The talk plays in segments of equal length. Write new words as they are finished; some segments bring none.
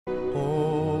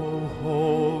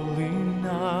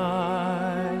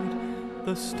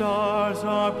The stars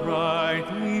are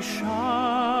brightly shining.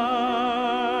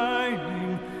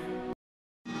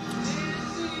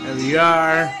 Here we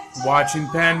are, watching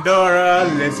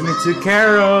Pandora, listening to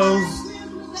carols.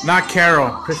 Not carol,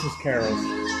 Christmas carols.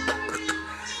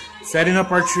 Setting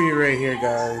up our tree right here,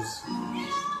 guys.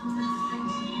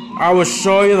 I will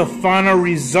show you the final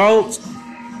result.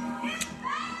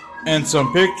 And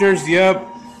some pictures, yep.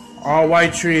 All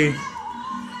white tree.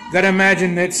 Gotta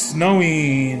imagine it's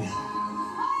snowing.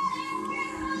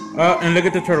 And look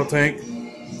at the turtle tank.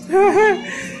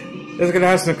 It's gonna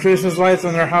have some Christmas lights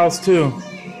on their house too.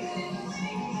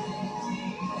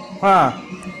 Huh?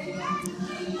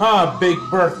 Big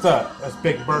Bertha. That's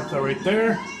Big Bertha right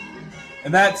there.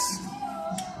 And that's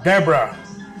Deborah.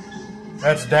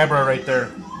 That's Deborah right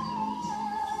there.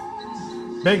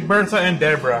 Big Bertha and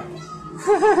Deborah.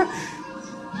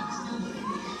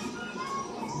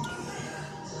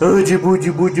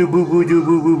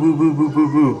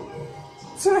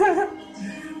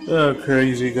 Oh,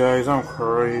 crazy guys, I'm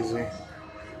crazy.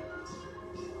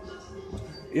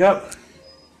 Yep.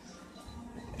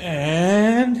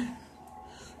 And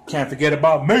can't forget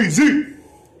about Maisie.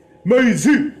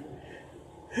 Maisie.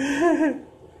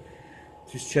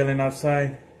 Just chilling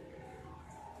outside.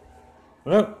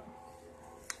 Well,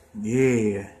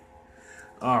 yeah.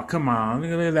 Oh, come on.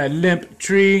 Look at that limp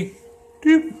tree.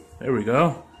 Doop. There we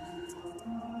go.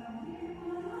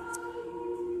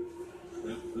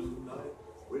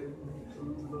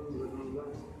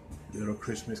 Little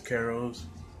Christmas carols.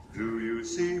 Do you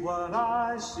see what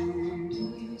I see?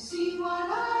 Do you see what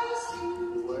I see?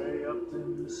 Way up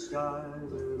in the sky,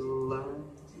 little lamb.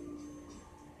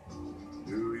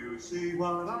 Do you see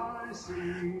what I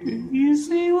see? Do you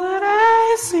see what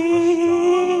I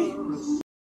see?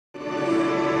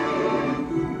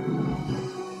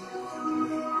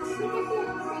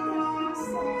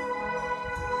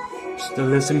 Still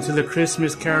listening to the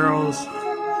Christmas carols.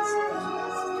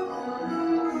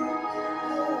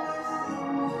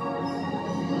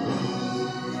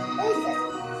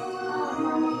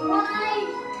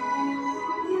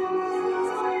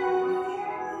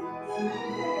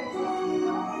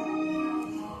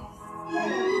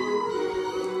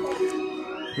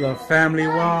 The family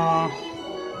wall.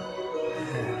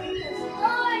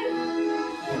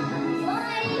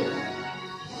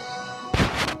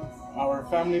 Our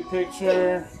family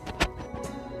picture.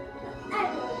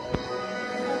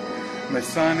 My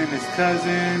son and his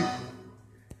cousin.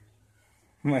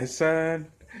 My son.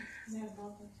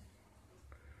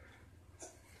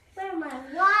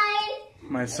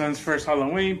 My son's first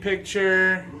Halloween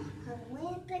picture.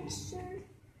 Halloween picture.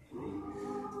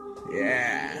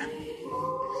 Yeah.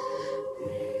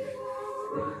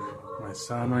 My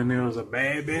son when he was a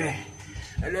baby.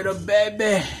 A little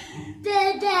baby.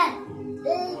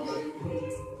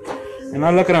 And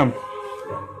now look at him.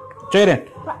 Jaden,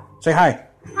 say hi.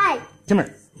 Hi. Come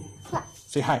here.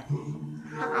 Say hi.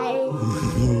 Hi.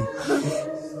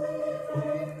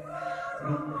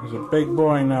 He's a big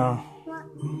boy now.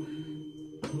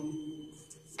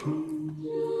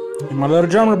 You're my little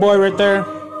drummer boy right there.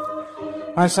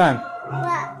 Hi, son.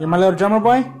 What? You're my little drummer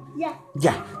boy? Yeah.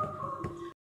 Yeah.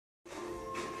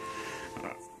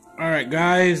 Alright,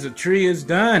 guys, the tree is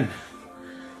done.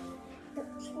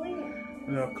 A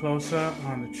little close up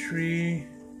on the tree.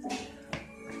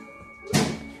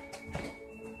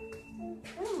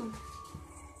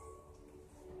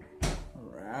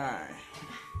 Alright.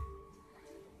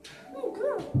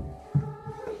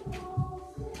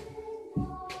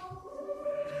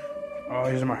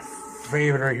 Oh, these are my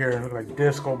favorite right here. They look like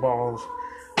disco balls.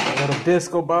 Little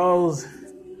disco balls.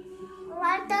 I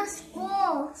like the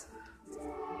schools.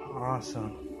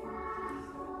 Awesome.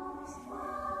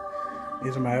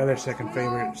 These are my other second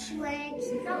favorites.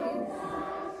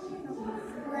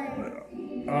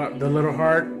 The little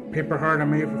heart, paper heart I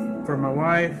made for my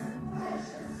wife.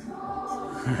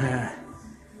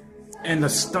 And the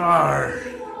star.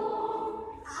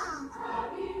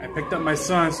 I picked up my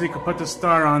son so he could put the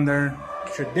star on there.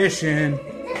 Tradition.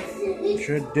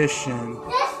 Tradition.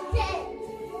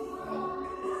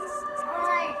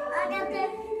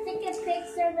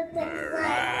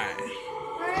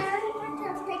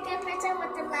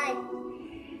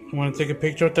 You want to take a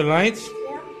picture with the lights?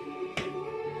 Yeah.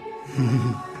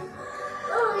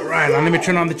 Alright, let me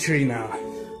turn on the tree now.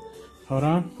 Hold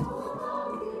on.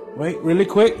 Wait, really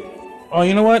quick. Oh,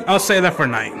 you know what? I'll save that for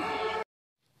night.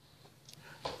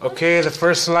 Okay, the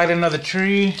first lighting of the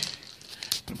tree.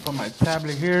 I'll put my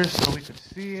tablet here so we can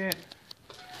see it.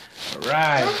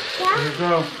 Alright, here we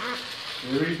go.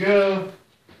 Here we go.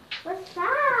 What's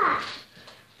that?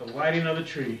 The lighting of the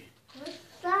tree. What's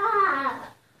that?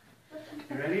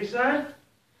 You ready, son?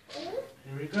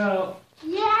 Here we go.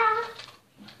 Yeah.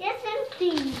 It's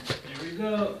empty. Here we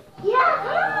go.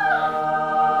 Yeah.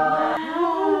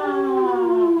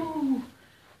 Wow.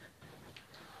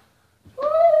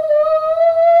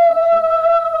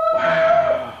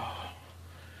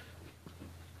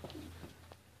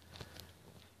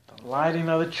 The lighting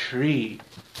of the tree.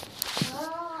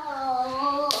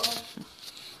 Oh.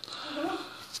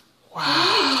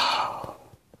 Wow.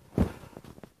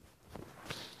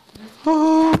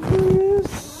 Oh,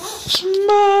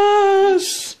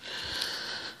 Christmas.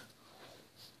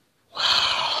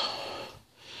 Wow.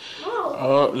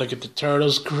 Oh, look at the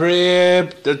turtle's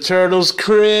crib. The turtle's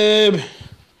crib.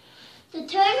 The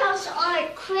turtles are a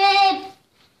crib.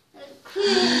 A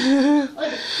crib. Or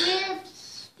the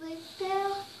cribs right there.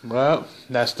 Well,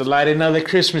 that's the lighting of the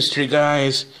Christmas tree,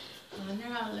 guys. I wonder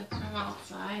how it looks from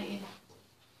outside.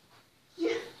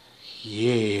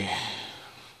 Yeah.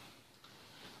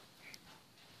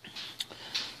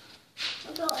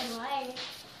 I'm going right.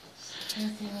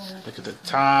 Look at the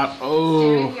top. Stay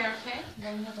Oh, right here, okay?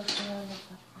 Then we have a little bit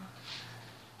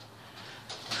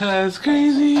of- that's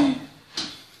crazy.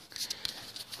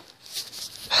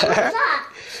 What's that?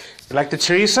 You like the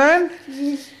tree, son?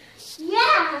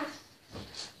 Yeah.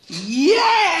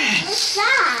 Yes! What's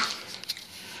that?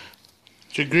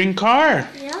 It's your green car.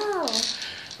 No.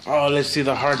 Oh, let's see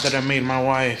the heart that I made my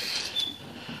wife.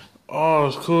 Oh,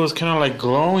 it's cool. It's kind of like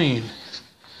glowing.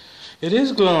 It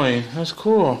is glowing. That's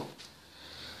cool.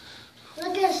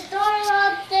 Look at the star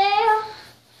up there.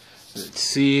 Let's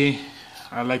see.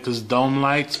 I like those dome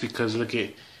lights because look at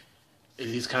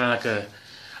it's kind of like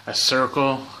a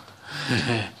circle.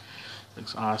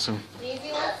 Looks awesome.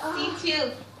 Maybe let's see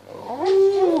too.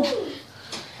 Oh.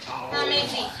 How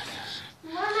Maisie?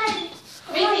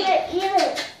 Maybe. Eat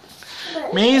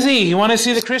it. Maisie, you want to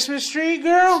see the Christmas tree,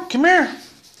 girl? Come here.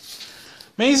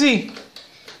 Maisie.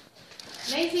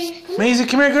 Maisie? Maisie,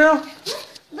 come here, girl.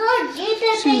 Look, eat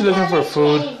the She's looking for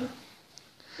food.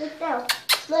 Look down.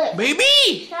 Look.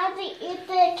 Baby. Try to eat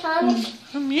the tonic.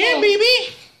 Come here,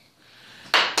 baby.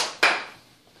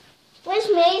 Where's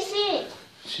Macy?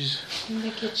 She's In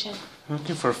the kitchen.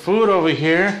 looking for food over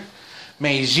here.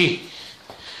 Maisie.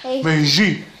 Hey.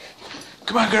 Maisie.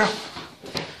 Come on, girl.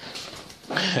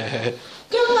 Good.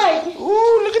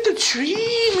 Ooh, look at the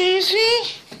tree,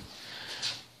 Maisie.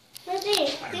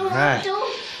 Macy, you Alright.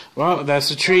 want to? Well, that's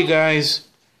the tree, guys.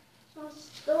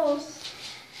 Those.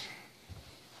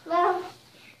 Now,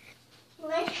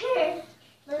 right here.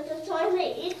 Let the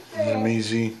toilet eat this.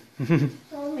 Maisie.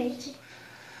 Oh, Macy.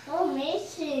 Oh,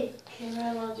 Macy. Okay,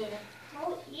 right, we'll do it. How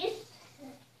we eat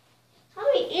this? How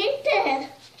we eat this?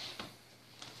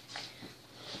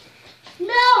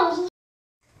 No.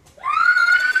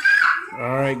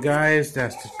 All right, guys,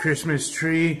 that's the Christmas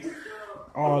tree,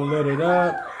 all lit it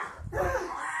up.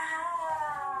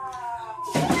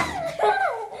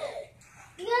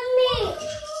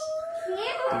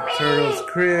 The turtle's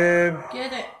crib.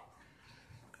 Get it.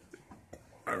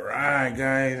 All right,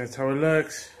 guys, that's how it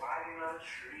looks.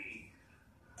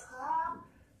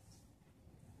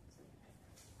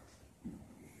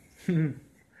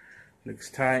 Looks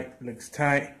tight. Looks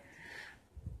tight.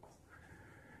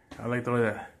 I like the way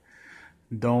the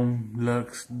dome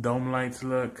looks. Dome lights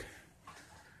look.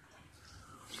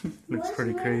 Looks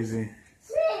pretty crazy.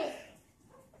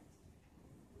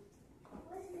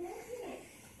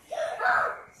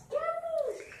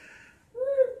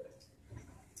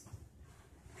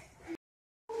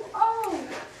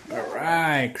 All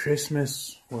right,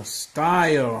 Christmas with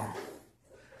style.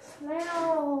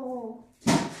 No.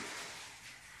 Look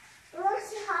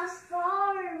how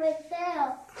far right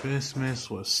there. Christmas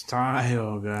with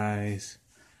style, guys.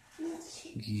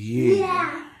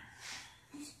 Yeah.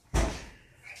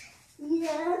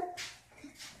 Yeah.